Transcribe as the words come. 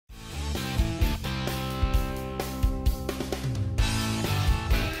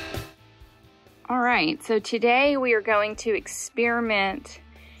All right, so today we are going to experiment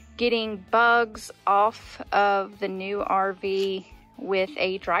getting bugs off of the new RV with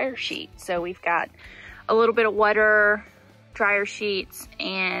a dryer sheet. So we've got a little bit of water, dryer sheets,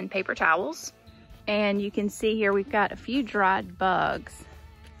 and paper towels. And you can see here we've got a few dried bugs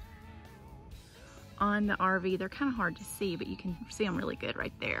on the RV. They're kind of hard to see, but you can see them really good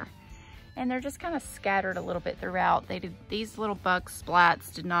right there. And they're just kind of scattered a little bit throughout. These little bug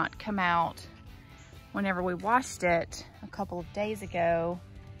splats did not come out whenever we washed it a couple of days ago.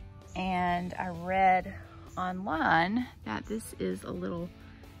 And I read online that this is a little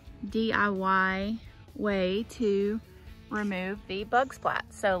DIY way to remove the bug splat.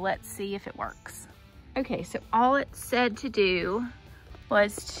 So let's see if it works. Okay, so all it said to do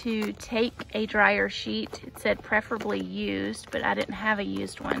was to take a dryer sheet. It said preferably used, but I didn't have a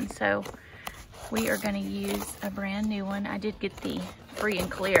used one, so we are gonna use a brand new one. I did get the free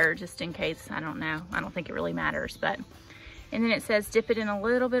and clear just in case, I don't know. I don't think it really matters, but. And then it says dip it in a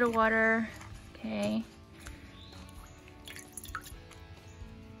little bit of water, okay.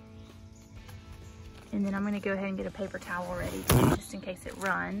 And then I'm gonna go ahead and get a paper towel ready just in case it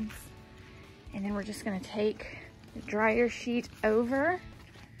runs. And then we're just gonna take the dryer sheet over,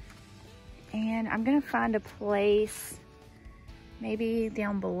 and I'm gonna find a place maybe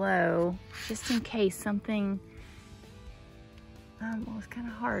down below just in case something, well, it's kind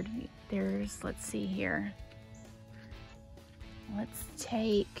of hard. Let's see here. Let's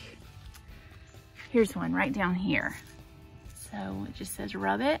take, here's one right down here. So it just says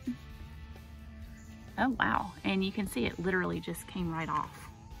rub it. Oh wow, and you can see it literally just came right off.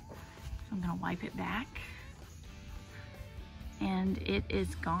 I'm gonna wipe it back and it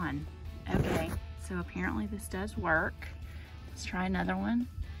is gone. Okay, so apparently this does work. Let's try another one.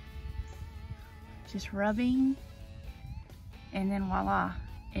 Just rubbing, and then voila,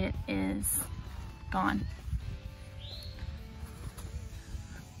 it is gone.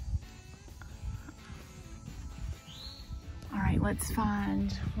 All right, let's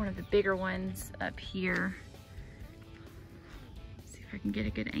find one of the bigger ones up here. See if I can get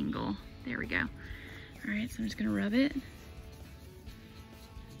a good angle. There we go. All right, so I'm just gonna rub it.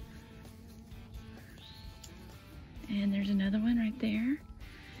 And there's another one right there.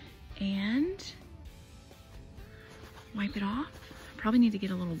 And wipe it off. Probably need to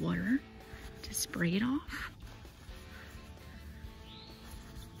get a little water to spray it off.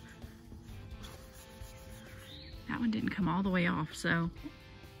 That one didn't come all the way off, so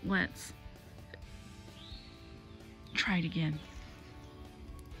let's try it again.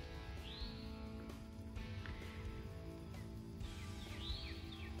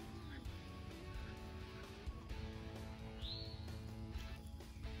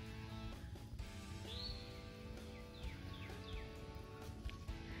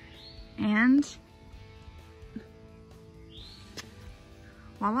 And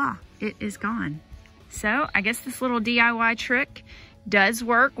voila, it is gone. So I guess this little DIY trick does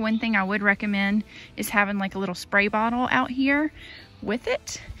work. One thing I would recommend is having like a little spray bottle out here with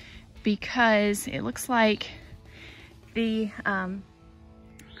it, because it looks like the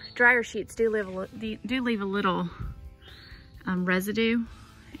dryer sheets do leave a little residue,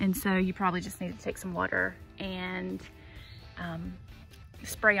 and so you probably just need to take some water and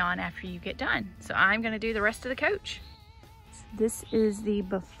spray on after you get done. So I'm gonna do the rest of the coach. This is the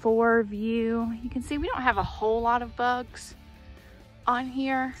before view. You can see we don't have a whole lot of bugs on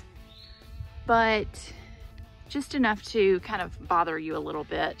here, but just enough to kind of bother you a little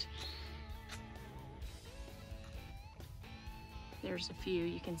bit. There's a few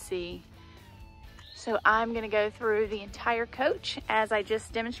you can see. So I'm gonna go through the entire coach as I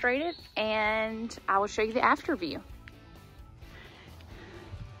just demonstrated, and I will show you the after view.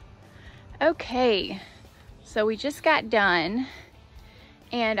 Okay, so we just got done,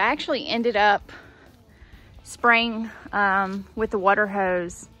 and I actually ended up spraying with the water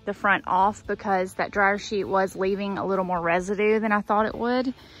hose the front off because that dryer sheet was leaving a little more residue than I thought it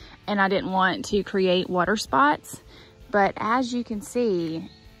would, and I didn't want to create water spots. But as you can see,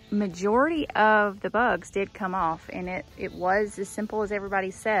 majority of the bugs did come off, and it was as simple as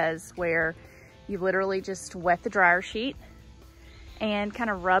everybody says, where you literally just wet the dryer sheet and kind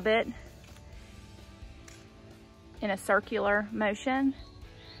of rub it in a circular motion,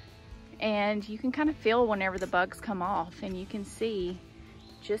 and you can kind of feel whenever the bugs come off, and you can see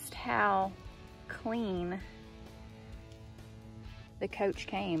just how clean the coach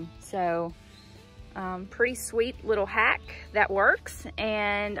came. So pretty sweet little hack that works,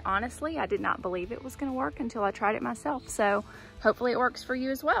 and honestly I did not believe it was going to work until I tried it myself. So hopefully it works for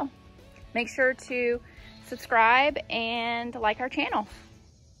you as well. Make sure to subscribe and like our channel.